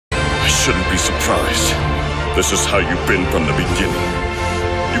shouldn't be surprised. This is how you've been from the beginning.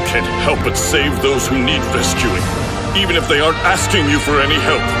 You can't help but save those who need rescuing, even if they aren't asking you for any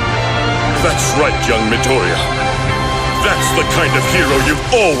help. That's right, young Midoriya. That's the kind of hero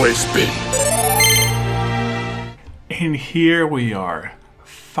you've always been. And here we are,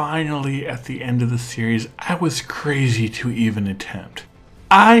 finally at the end of the series I was crazy to even attempt.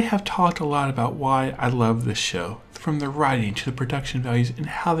 I have talked a lot about why I love this show, from the writing to the production values and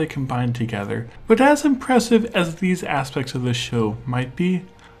how they combine together. But as impressive as these aspects of the show might be,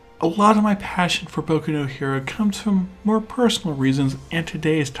 a lot of my passion for Boku no Hero comes from more personal reasons, and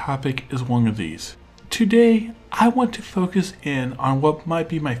today's topic is one of these. Today, I want to focus in on what might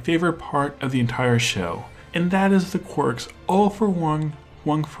be my favorite part of the entire show, and that is the quirks All for One,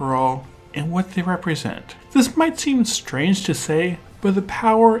 One for All, and what they represent. This might seem strange to say, but the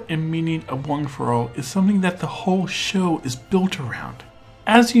power and meaning of One for All is something that the whole show is built around.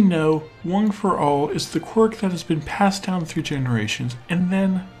 As you know, One for All is the quirk that has been passed down through generations and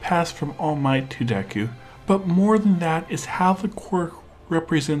then passed from All Might to Deku. But more than that is how the quirk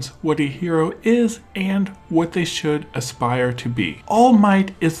represents what a hero is and what they should aspire to be. All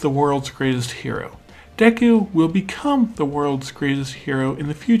Might is the world's greatest hero. Deku will become the world's greatest hero in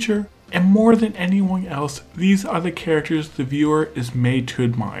the future, and more than anyone else, these are the characters the viewer is made to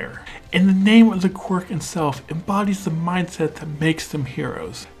admire. And the name of the quirk itself embodies the mindset that makes them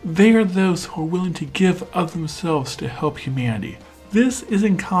heroes. They are those who are willing to give of themselves to help humanity. This is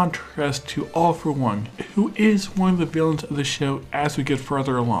in contrast to All for One, who is one of the villains of the show as we get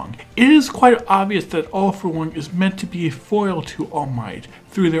further along. It is quite obvious that All for One is meant to be a foil to All Might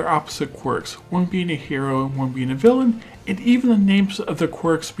through their opposite quirks, one being a hero and one being a villain, and even the names of the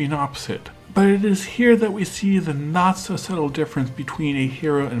quirks being opposite. But it is here that we see the not so subtle difference between a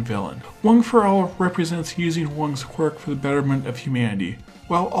hero and villain. One for All represents using one's quirk for the betterment of humanity,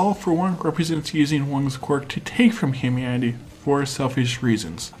 while All for One represents using one's quirk to take from humanity for selfish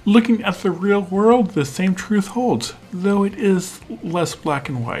reasons. Looking at the real world, the same truth holds, though it is less black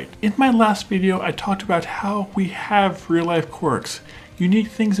and white. In my last video, I talked about how we have real-life quirks, unique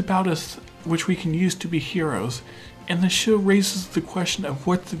things about us which we can use to be heroes, and the show raises the question of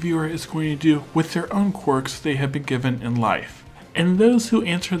what the viewer is going to do with their own quirks they have been given in life. And those who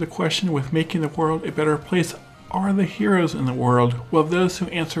answer the question with making the world a better place are the heroes in the world, while those who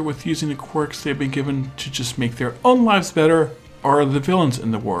answer with using the quirks they've been given to just make their own lives better are the villains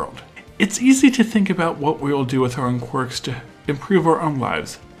in the world. It's easy to think about what we will do with our own quirks to improve our own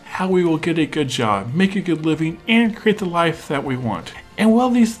lives, how we will get a good job, make a good living, and create the life that we want. And while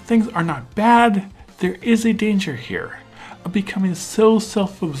these things are not bad, there is a danger here of becoming so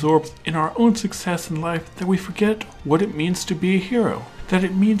self-absorbed in our own success in life that we forget what it means to be a hero, that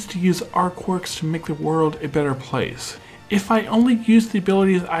it means to use our quirks to make the world a better place. If I only used the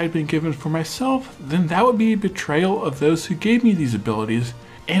abilities I had been given for myself, then that would be a betrayal of those who gave me these abilities,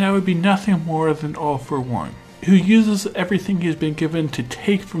 and I would be nothing more than All for One, who uses everything he has been given to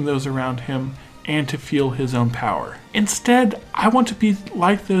take from those around him and to feel his own power. Instead, I want to be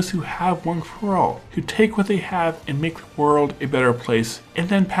like those who have One for All, who take what they have and make the world a better place, and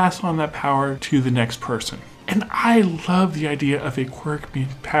then pass on that power to the next person. And I love the idea of a quirk being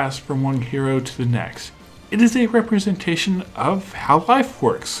passed from one hero to the next. It is a representation of how life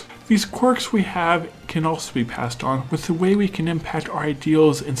works. These quirks we have can also be passed on with the way we can impact our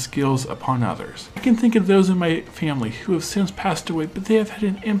ideals and skills upon others. I can think of those in my family who have since passed away, but they have had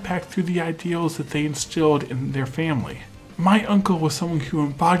an impact through the ideals that they instilled in their family. My uncle was someone who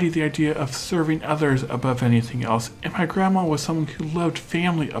embodied the idea of serving others above anything else, and my grandma was someone who loved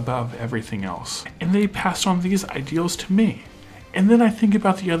family above everything else. And they passed on these ideals to me. And then I think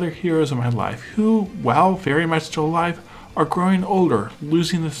about the other heroes in my life who, while very much still alive, are growing older,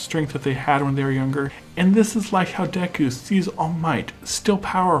 losing the strength that they had when they were younger. And this is like how Deku sees All Might, still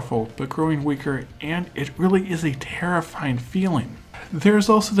powerful but growing weaker, and it really is a terrifying feeling. There's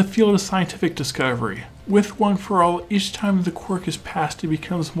also the field of scientific discovery. With One for All, each time the quirk is passed, it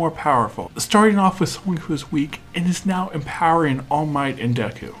becomes more powerful, starting off with someone who is weak and is now empowering All Might and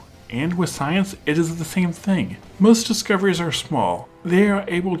Deku. And with science, it is the same thing. Most discoveries are small. They are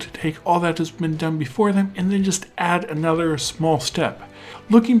able to take all that has been done before them and then just add another small step.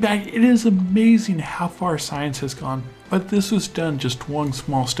 Looking back, it is amazing how far science has gone, but this was done just one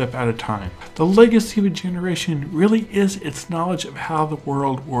small step at a time. The legacy of a generation really is its knowledge of how the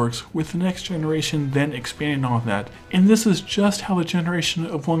world works, with the next generation then expanding on that. And this is just how the generation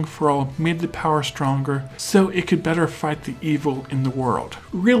of One for All made the power stronger, so it could better fight the evil in the world.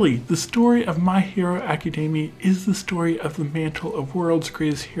 Really, the story of My Hero Academia is the story of the mantle of world's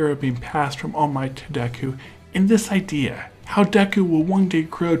greatest hero being passed from All Might to Deku, and this idea, how Deku will one day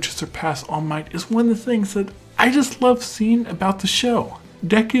grow to surpass All Might is one of the things that I just love seeing about the show.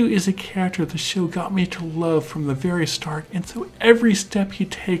 Deku is a character the show got me to love from the very start, and so every step he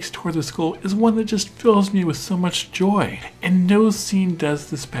takes toward this goal is one that just fills me with so much joy. And no scene does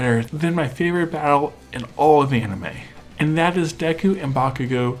this better than my favorite battle in all of anime, and that is Deku and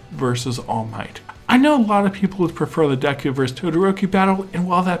Bakugo versus All Might. I know a lot of people would prefer the Deku vs Todoroki battle, and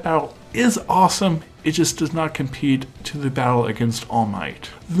while that battle is awesome, it just does not compete to the battle against All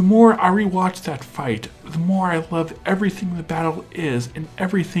Might. The more I rewatch that fight, the more I love everything the battle is and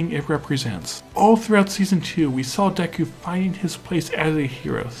everything it represents. All throughout Season 2, we saw Deku finding his place as a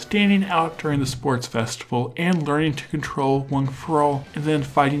hero, standing out during the sports festival and learning to control One For All and then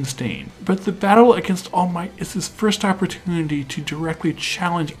fighting Stain. But the battle against All Might is his first opportunity to directly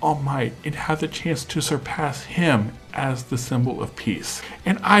challenge All Might and have the chance to surpass him as the symbol of peace.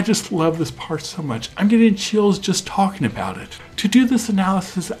 And I just love this part so much. I'm getting chills just talking about it. To do this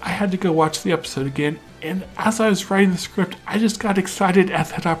analysis, I had to go watch the episode again, and as I was writing the script, I just got excited at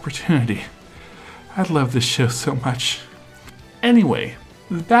that opportunity. I love this show so much. Anyway,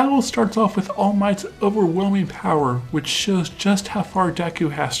 the battle starts off with All Might's overwhelming power, which shows just how far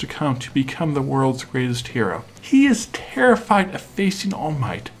Deku has to come to become the world's greatest hero. He is terrified of facing All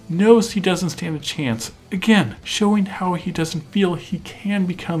Might, knows he doesn't stand a chance, again, showing how he doesn't feel he can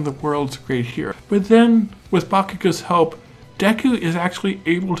become the world's great hero. But then, with Bakugo's help, Deku is actually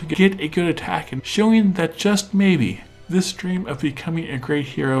able to get a good attack in, showing that just maybe, this dream of becoming a great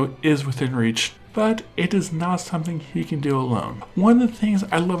hero is within reach. But it is not something he can do alone. One of the things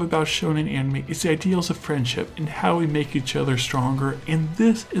I love about shonen anime is the ideals of friendship and how we make each other stronger, and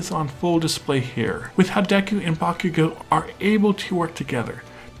this is on full display here, with how Deku and Bakugo are able to work together.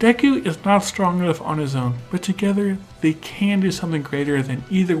 Deku is not strong enough on his own, but together they can do something greater than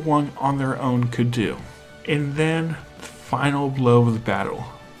either one on their own could do. And then, the final blow of the battle,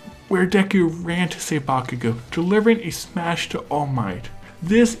 where Deku ran to save Bakugo, delivering a smash to All Might.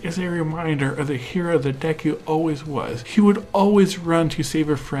 This is a reminder of the hero that Deku always was. He would always run to save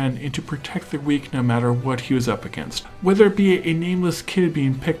a friend and to protect the weak no matter what he was up against. Whether it be a nameless kid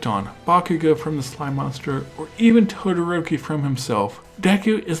being picked on, Bakugo from the slime monster, or even Todoroki from himself,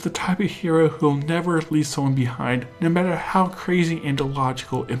 Deku is the type of hero who'll never leave someone behind, no matter how crazy and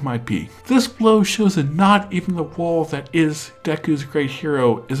illogical it might be. This blow shows that not even the wall that is Deku's great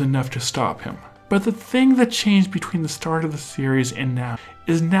hero is enough to stop him. But the thing that changed between the start of the series and now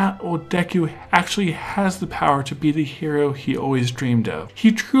is now Deku actually has the power to be the hero he always dreamed of.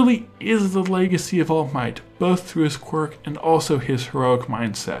 He truly is the legacy of All Might, both through his quirk and also his heroic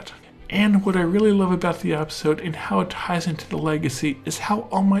mindset. And what I really love about the episode and how it ties into the legacy is how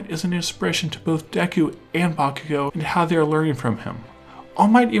All Might is an inspiration to both Deku and Bakugo and how they are learning from him. All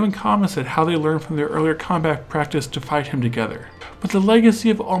Might even commented how they learned from their earlier combat practice to fight him together. But the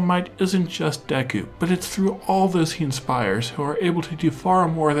legacy of All Might isn't just Deku, but it's through all those he inspires who are able to do far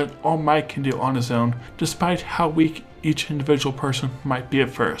more than All Might can do on his own, despite how weak each individual person might be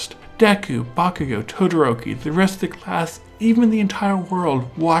at first. Deku, Bakugo, Todoroki, the rest of the class, even the entire world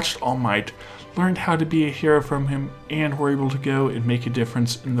watched All Might, learned how to be a hero from him, and were able to go and make a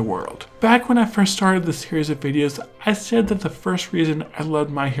difference in the world. Back when I first started this series of videos, I said that the first reason I loved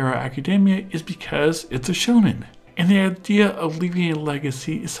My Hero Academia is because it's a shonen. And the idea of leaving a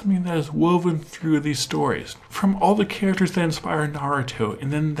legacy is something that is woven through these stories. From all the characters that inspired Naruto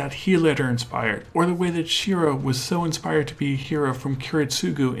and then that he later inspired, or the way that Shiro was so inspired to be a hero from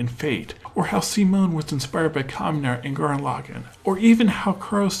Kiritsugu in Fate, or how Simone was inspired by Kaminar in Gurren Lagann, or even how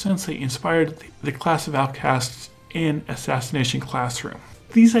Kuro Sensei inspired the class of outcasts in Assassination Classroom.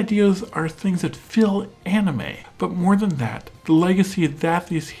 These ideas are things that fill anime, but more than that, the legacy that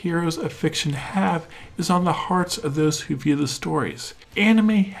these heroes of fiction have is on the hearts of those who view the stories.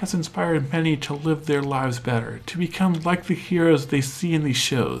 Anime has inspired many to live their lives better, to become like the heroes they see in these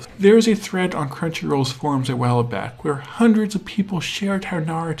shows. There is a thread on Crunchyroll's forums a while back where hundreds of people shared how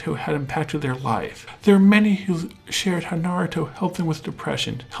Naruto had impacted their life. There are many who shared how Naruto helped them with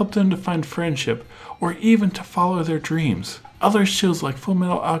depression, helped them to find friendship, or even to follow their dreams. Other shows like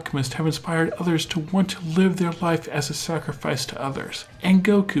Fullmetal Alchemist have inspired others to want to live their life as a sacrifice to others. And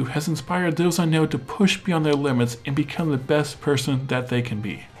Goku has inspired those I know to push beyond their limits and become the best person that they can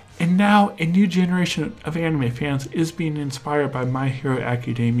be. And now a new generation of anime fans is being inspired by My Hero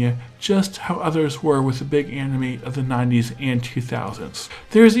Academia, just how others were with the big anime of the 90s and 2000s.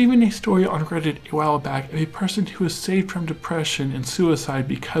 There is even a story on Reddit a while back of a person who was saved from depression and suicide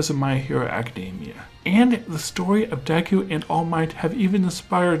because of My Hero Academia. And the story of Deku and All Might have even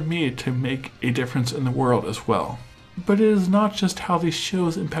inspired me to make a difference in the world as well. But it is not just how these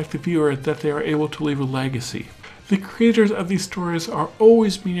shows impact the viewer that they are able to leave a legacy. The creators of these stories are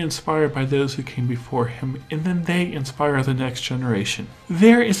always being inspired by those who came before him, and then they inspire the next generation.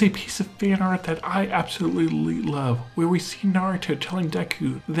 There is a piece of fan art that I absolutely love, where we see Naruto telling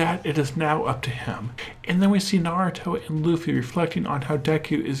Deku that it is now up to him. And then we see Naruto and Luffy reflecting on how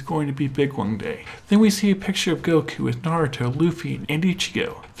Deku is going to be big one day. Then we see a picture of Goku with Naruto, Luffy, and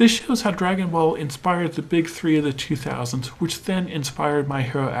Ichigo. This shows how Dragon Ball inspired the big three of the 2000s, which then inspired My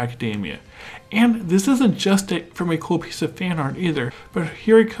Hero Academia. And this isn't just from a cool piece of fan art either, but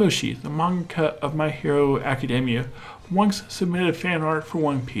Horikoshi, the mangaka of My Hero Academia, once submitted fan art for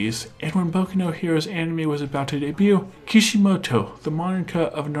One Piece, and when Boku No Hero's anime was about to debut, Kishimoto, the mangaka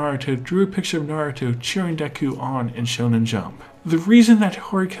of Naruto, drew a picture of Naruto cheering Deku on in Shonen Jump. The reason that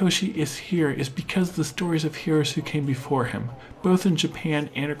Horikoshi is here is because of the stories of heroes who came before him, both in Japan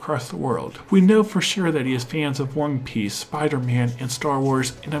and across the world. We know for sure that he is fans of One Piece, Spider-Man, and Star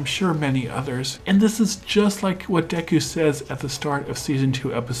Wars, and I'm sure many others. And this is just like what Deku says at the start of Season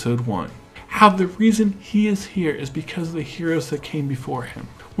 2, Episode 1. How the reason he is here is because of the heroes that came before him.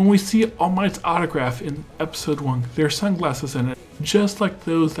 When we see All Might's autograph in Episode 1, there are sunglasses in it, just like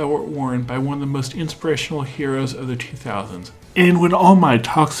those that were worn by one of the most inspirational heroes of the 2000s. And when All Might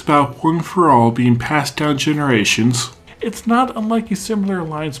talks about One for All being passed down generations, it's not unlike a similar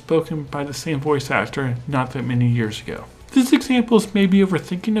line spoken by the same voice actor not that many years ago. This example is maybe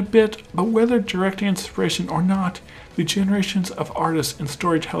overthinking a bit, but whether direct inspiration or not, the generations of artists and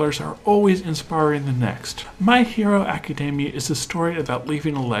storytellers are always inspiring the next. My Hero Academia is a story about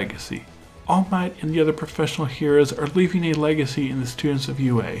leaving a legacy. All Might and the other professional heroes are leaving a legacy in the students of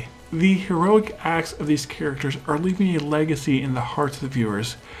UA. The heroic acts of these characters are leaving a legacy in the hearts of the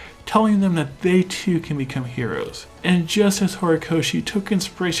viewers, telling them that they too can become heroes. And just as Horikoshi took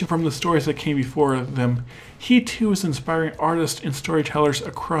inspiration from the stories that came before them, he too is inspiring artists and storytellers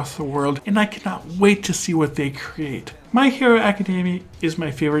across the world, and I cannot wait to see what they create. My Hero Academia is my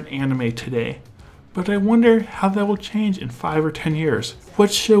favorite anime today, but I wonder how that will change in 5 or 10 years.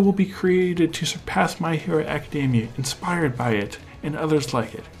 What show will be created to surpass My Hero Academia, inspired by it, and others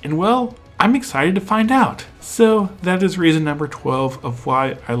like it? And well, I'm excited to find out. So that is reason number 12 of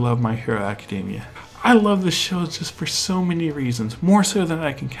why I love My Hero Academia. I love this show just for so many reasons, more so than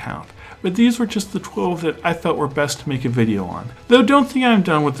I can count. But these were just the 12 that I felt were best to make a video on. Though don't think I'm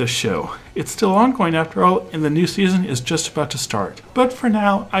done with this show. It's still ongoing after all, and the new season is just about to start. But for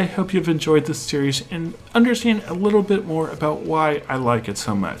now, I hope you've enjoyed this series and understand a little bit more about why I like it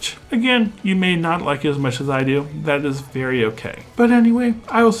so much. Again, you may not like it as much as I do. That is very okay. But anyway,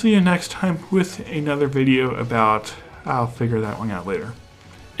 I will see you next time with another video about... I'll figure that one out later.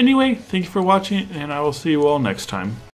 Anyway, thank you for watching, and I will see you all next time.